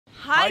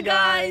Hi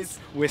guys!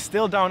 We're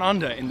still down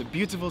under in the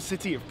beautiful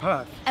city of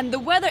Perth. And the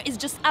weather is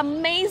just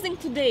amazing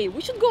today.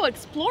 We should go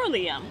explore,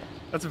 Liam.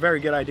 That's a very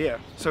good idea.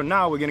 So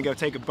now we're going to go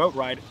take a boat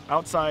ride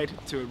outside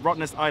to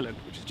Rottnest Island,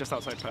 which is just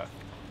outside Perth.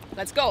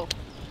 Let's go!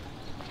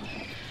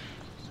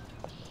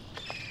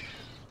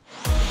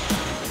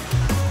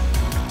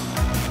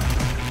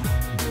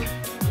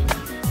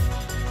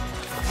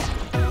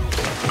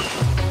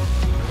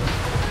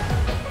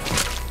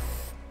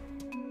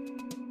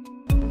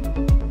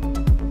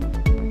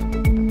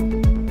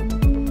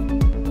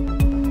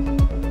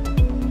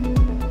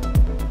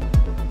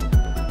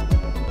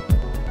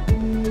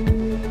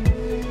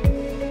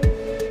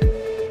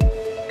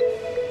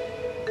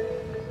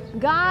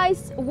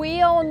 Guys, we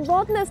are on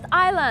Rottnest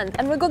Island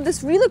and we got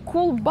these really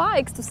cool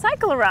bikes to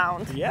cycle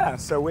around. Yeah,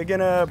 so we're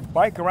gonna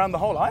bike around the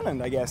whole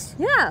island, I guess.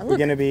 Yeah, look. We're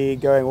gonna be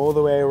going all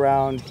the way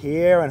around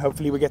here and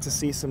hopefully we get to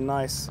see some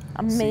nice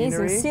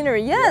Amazing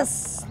scenery,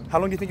 yes. Yeah. How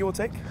long do you think it will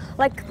take?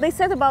 Like they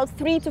said, about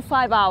 3 to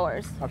 5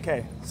 hours.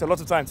 Okay, so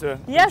lots of time to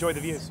enjoy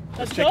the views.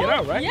 Let's check it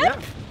out, right? Yeah.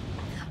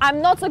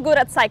 I'm not so good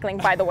at cycling,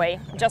 by the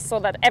way, just so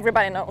that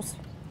everybody knows.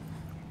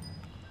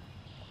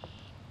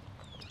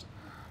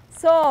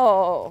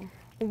 So,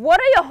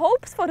 what are your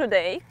hopes for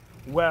today?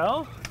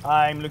 Well,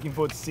 I'm looking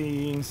forward to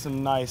seeing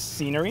some nice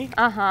scenery,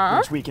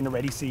 which we can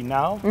already see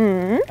now.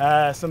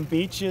 Some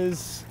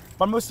beaches,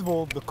 but most of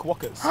all, the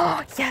quokkas.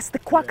 Oh, yes, the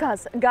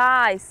quokkas. Yeah.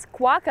 Guys,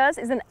 quokkas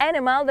is an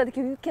animal that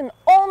you can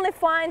only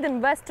find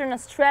in Western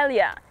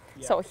Australia.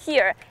 Yeah. So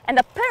here, and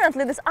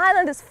apparently this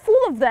island is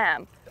full of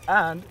them.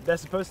 And they're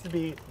supposed to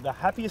be the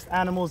happiest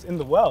animals in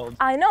the world.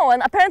 I know,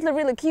 and apparently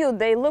really cute.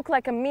 They look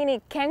like a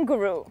mini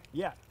kangaroo.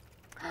 Yeah.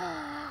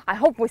 I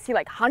hope we see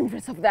like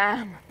hundreds of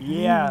them.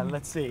 Yeah,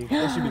 let's see.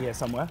 They should be here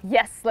somewhere.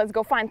 Yes, let's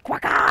go find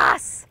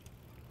quokkas.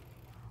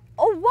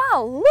 Oh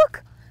wow,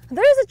 look,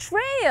 there is a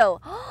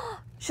trail.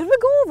 Should we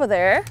go over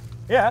there?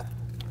 Yeah,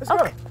 let's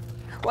go.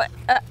 What?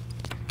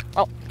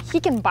 Oh, he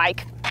can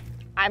bike.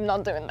 I'm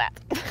not doing that.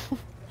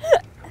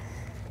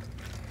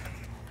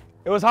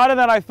 It was harder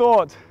than I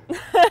thought.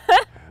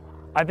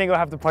 I think I'll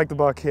have to park the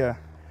bike here.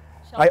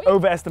 I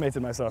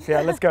overestimated myself.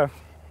 Yeah, let's go.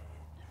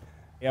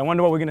 Yeah, I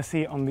wonder what we're going to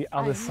see on the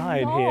other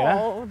side here.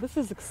 Oh, this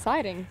is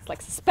exciting. It's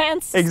like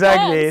suspense.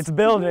 Exactly, it's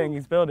building,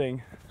 it's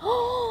building.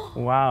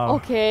 Wow.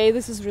 Okay,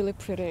 this is really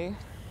pretty.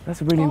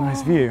 That's a really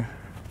nice view.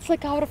 It's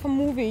like out of a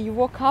movie. You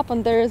walk up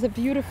and there is a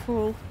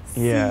beautiful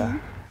sea. Yeah.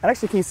 And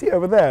actually, can you see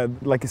over there,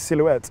 like a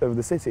silhouette of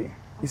the city?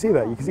 You see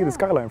that? You can see the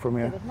skyline from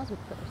here. Yeah, that must be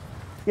Perth.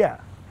 Yeah.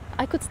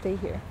 I could stay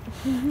here.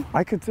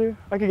 I could too.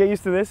 I could get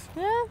used to this.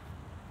 Yeah.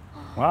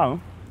 Wow.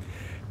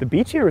 The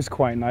beach here is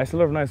quite nice. A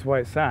lot of nice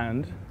white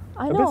sand.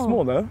 I know. A bit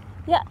small though.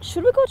 Yeah,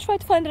 should we go try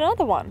to find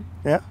another one?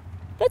 Yeah.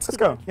 Let's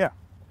go. Yeah.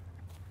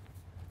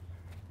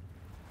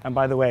 And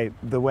by the way,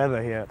 the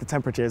weather here, the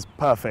temperature is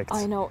perfect.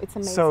 I know, it's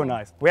amazing. So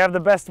nice. We have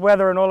the best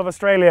weather in all of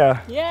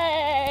Australia.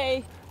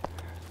 Yay!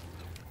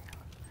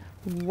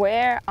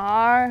 Where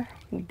are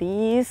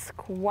these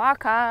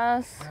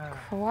quokkas?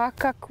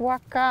 Quokka,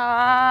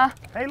 quokka.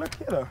 Hey, look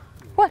here though.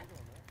 What?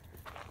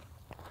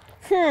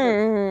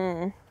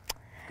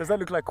 Does that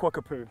look like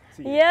quokka poo?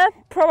 Yeah,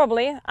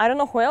 probably. I don't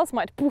know who else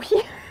might poo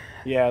here.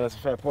 Yeah, that's a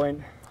fair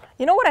point.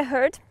 You know what I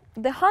heard?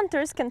 The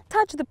hunters can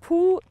touch the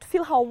poo to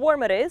feel how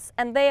warm it is,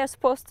 and they are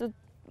supposed to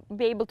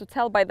be able to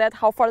tell by that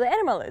how far the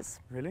animal is.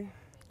 Really?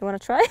 You want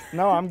to try?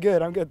 No, I'm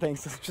good,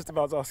 thanks. I was just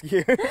about to ask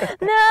you.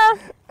 No.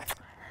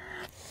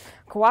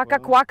 Quokka,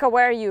 quokka,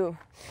 where are you?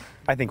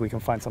 I think we can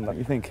find some, don't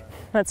you think?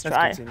 Let's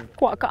try. Continue.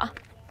 Quokka.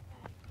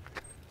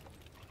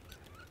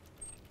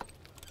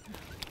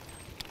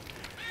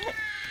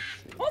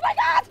 Oh my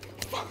god!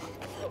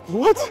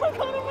 What? Oh my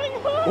god, oh my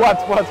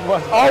god!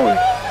 What? Oh!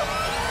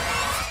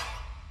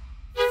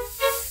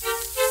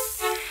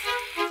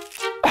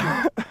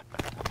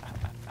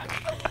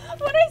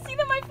 When I see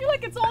them, I feel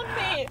like it's on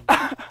me.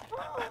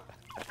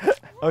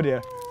 Oh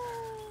dear.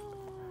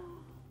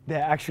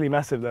 They're actually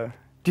massive though.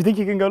 Do you think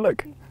you can go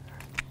look?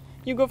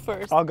 You go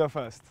first. I'll go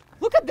first.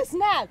 Look at this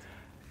net.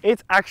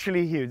 It's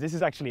actually huge. This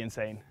is actually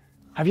insane.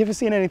 Have you ever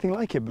seen anything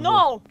like it before?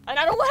 No, and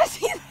I don't want to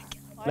see it.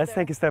 Let's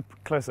take a step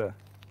closer.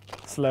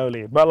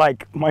 Slowly, but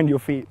like, mind your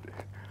feet.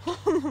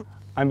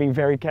 I'm being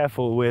very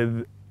careful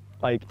with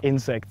like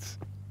insects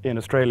in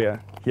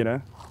Australia, you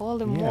know?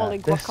 Holy moly,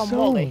 they're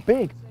guacamole. so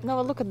big.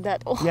 No, look at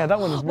that. Oh. Yeah, that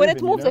one is moving. When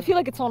it moves, you know? I feel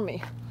like it's on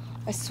me.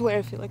 I swear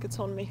I feel like it's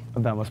on me.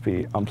 That must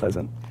be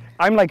unpleasant.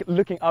 I'm like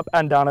looking up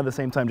and down at the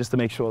same time just to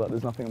make sure that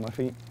there's nothing on my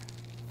feet.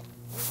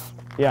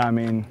 Yeah, I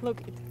mean...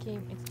 Look, it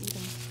came, it's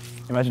eating.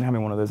 Imagine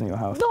having one of those in your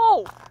house.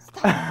 No!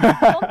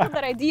 Stop! Don't put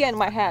that idea in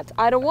my head.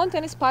 I don't want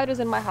any spiders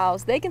in my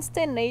house. They can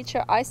stay in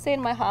nature, I stay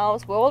in my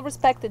house. We all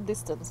respect the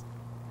distance.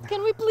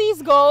 Can we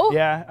please go?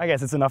 Yeah, I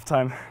guess it's enough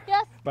time.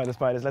 Yes. By the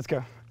spiders, let's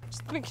go.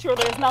 Just make sure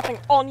there's nothing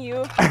on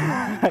you.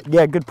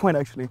 Yeah, good point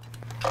actually.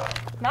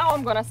 Now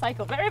I'm gonna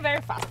cycle very,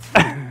 very fast.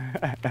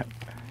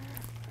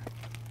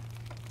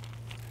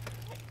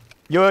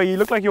 You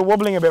look like you're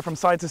wobbling a bit from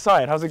side to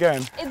side. How's it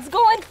going? It's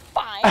going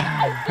fine.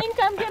 I think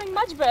I'm getting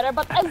much better,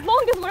 but as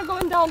long as we're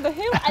going down the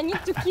hill, I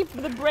need to keep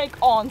the brake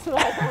on so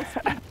that I don't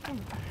speed too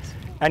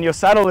And your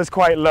saddle is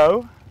quite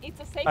low. It's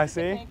a safety I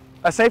see. technique.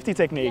 A safety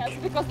technique. Yes,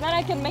 because then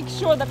I can make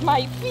sure that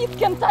my feet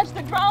can touch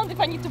the ground if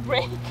I need to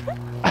brake.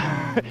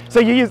 So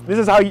you use, this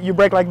is how you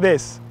brake like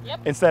this? Yep.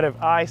 Instead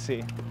of, I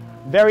see.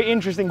 Very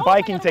interesting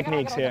biking Oh my God,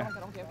 techniques here.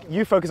 Okay.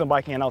 You focus on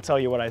biking and I'll tell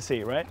you what I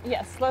see, right?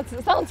 Yes,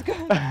 sounds good.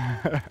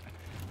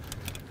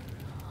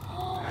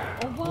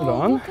 Oh, wow, Hold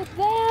on. look at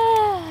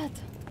that.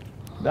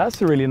 That's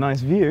a really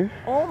nice view.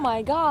 Oh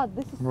my God,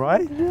 this is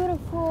Right? so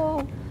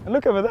beautiful. And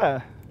look over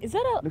there. Is that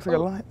a... Looks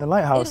like the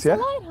lighthouse, It's yeah? a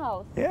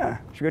lighthouse. Yeah.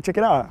 Should we go check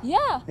it out?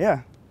 Yeah.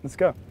 Yeah, let's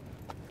go.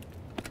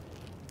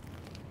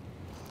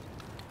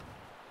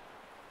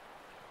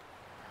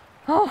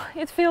 Oh,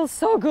 it feels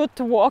so good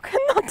to walk and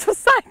not to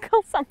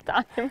cycle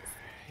sometimes.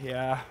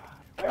 Yeah.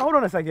 Wait, hold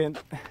on a second.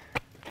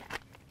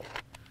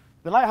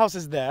 The lighthouse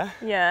is there.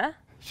 Yeah.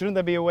 Shouldn't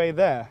there be a way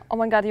there? Oh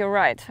my God, you're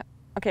right.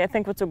 Okay, I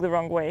think we took the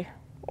wrong way.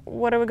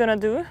 What are we gonna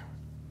do?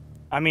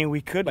 I mean,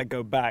 we could like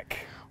go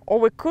back. Or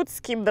we could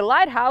skip the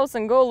lighthouse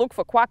and go look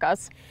for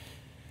quokkas.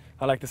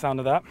 I like the sound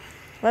of that.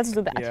 Let's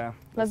do that. Yeah.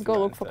 Let's go do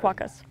that look for instead.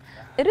 quokkas.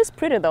 It is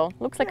pretty though.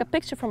 Looks like a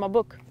picture from a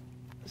book.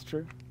 It's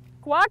true.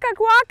 Quokka,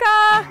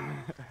 quokka!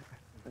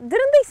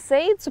 Didn't they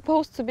say it's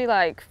supposed to be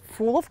like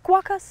full of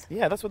quokkas?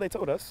 Yeah, that's what they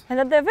told us. And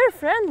that they're very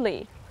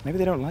friendly. Maybe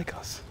they don't like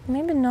us.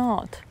 Maybe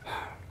not.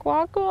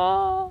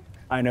 Quokka!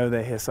 I know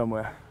they're here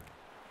somewhere.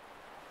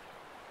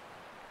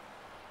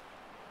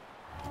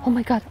 Oh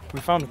my God, We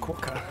found a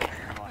quokka.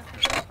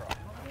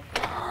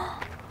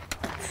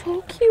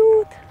 so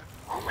cute!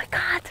 Oh my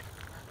God!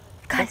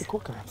 That's Guys, a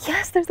quokka.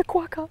 yes, there's a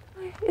quokka.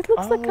 It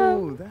looks like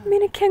Oh, a there.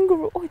 mini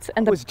kangaroo. Oh, it's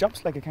and Oh, the it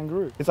jumps like a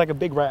kangaroo. It's like a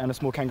big rat and a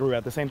small kangaroo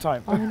at the same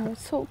time. I know,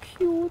 it's so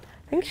cute.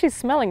 I think she's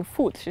smelling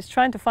food. She's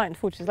trying to find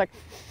food. She's like,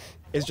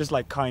 It's just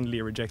like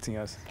kindly rejecting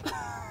us.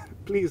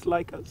 Please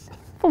like us.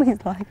 please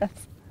like us.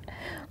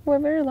 We're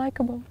very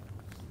likable.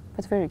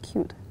 But very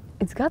cute.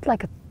 It's got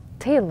like a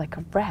tail like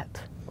a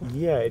rat.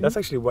 Yeah, that's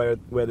actually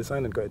where this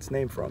island got its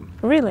name from.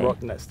 Really?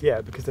 Rottnest, yeah,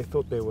 because they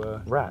thought they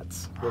were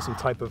rats. They were some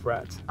type of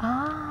rat.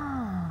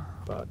 Ah.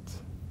 But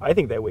I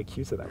think they're way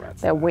cuter than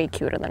rats. They're way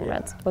cuter than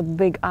rats. With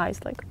big eyes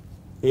like.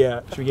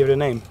 Yeah, should we give it a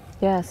name?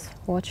 Yes.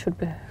 What should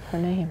be her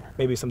name?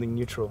 Maybe something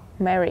neutral.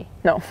 Mary.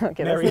 No,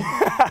 okay. Mary.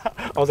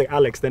 I was like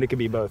Alex, then it could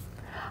be both.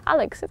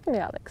 Alex. It can be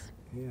Alex.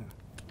 Yeah.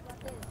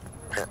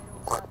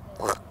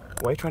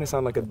 Why are you trying to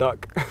sound like a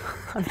duck?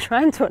 I'm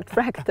trying to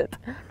attract it.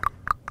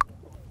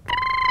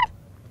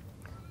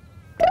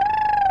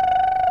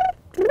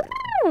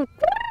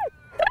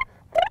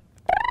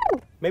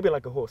 Maybe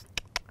like a horse.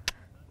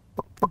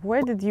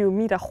 Where did you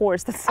meet a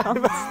horse that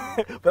sounds?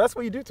 But that's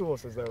what you do to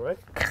horses though, right?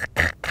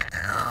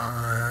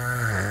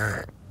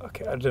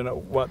 Okay, I don't know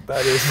what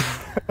that is.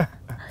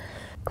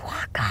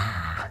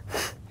 Quokka.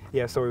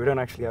 Yeah, sorry, we don't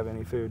actually have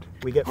any food.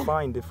 We get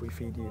fined if we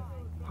feed you.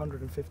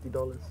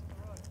 $150.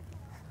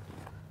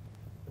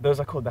 Those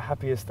are called the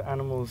happiest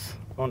animals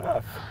on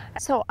earth.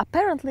 So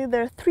apparently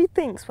there are three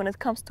things when it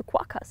comes to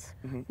quokkas.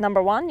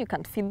 Number one, you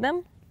can't feed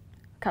them,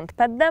 can't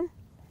pet them,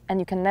 and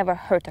you can never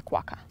hurt a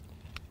quokka.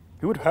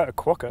 Who would hurt a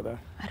quokka though?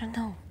 I don't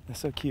know. They're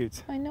so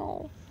cute. I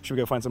know. Should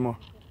we go find some more?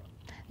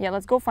 Yeah,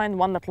 let's go find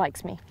one that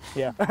likes me.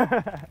 Yeah.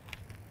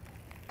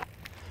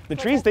 The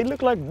trees, they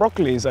look like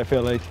broccolis, I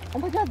feel like. Oh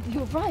my God,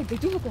 you're right. They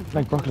do look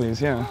Like broccolis,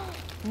 yeah.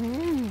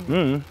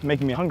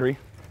 Making me hungry.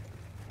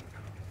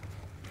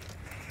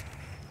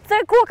 There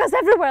are quokkas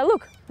everywhere.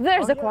 Look,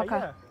 there's a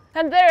quokka.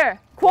 And there,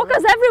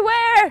 quokkas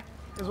everywhere.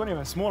 There's one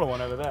even smaller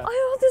one over there.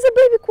 Oh, there's a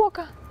baby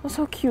quokka. Oh,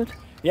 so cute.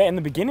 Yeah, in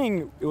the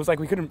beginning, it was like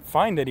we couldn't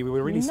find any. We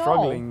were really No.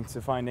 struggling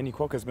to find any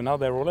quokkas, but now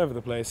they're all over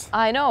the place.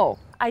 I know.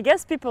 I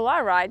guess people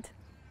are right.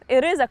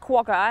 It is a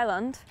quokka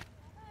island.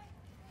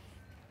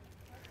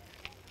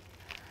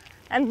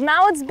 And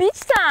now it's beach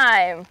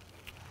time.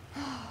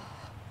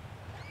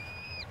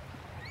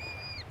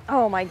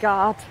 Oh my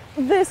God,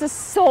 this is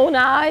so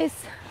nice.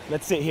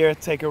 Let's sit here,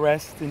 take a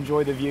rest,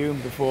 enjoy the view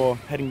before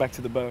heading back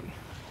to the boat.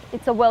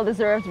 It's a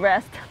well-deserved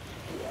rest.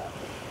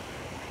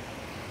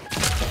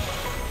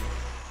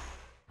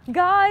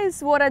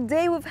 Guys, what a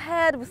day we've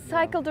had. We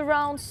cycled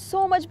around,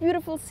 so much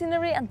beautiful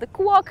scenery and the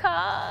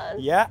quokkas.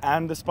 Yeah,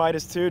 and the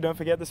spiders too. Don't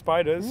forget the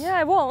spiders. Yeah,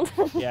 I won't.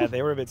 Yeah,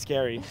 they were a bit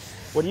scary.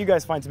 What do you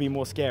guys find to be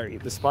more scary?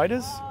 The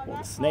spiders or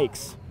the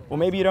snakes? Or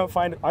maybe you don't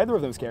find either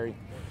of them scary.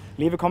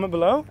 Leave a comment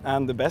below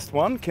and the best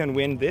one can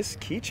win this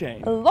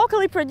keychain. A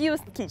locally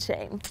produced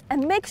keychain.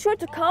 And make sure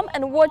to come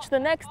and watch the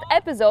next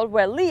episode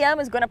where Liam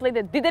is gonna play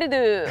the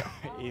didgeridoo.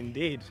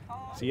 Indeed.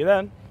 See you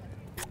then.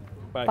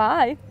 Bye.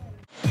 Bye.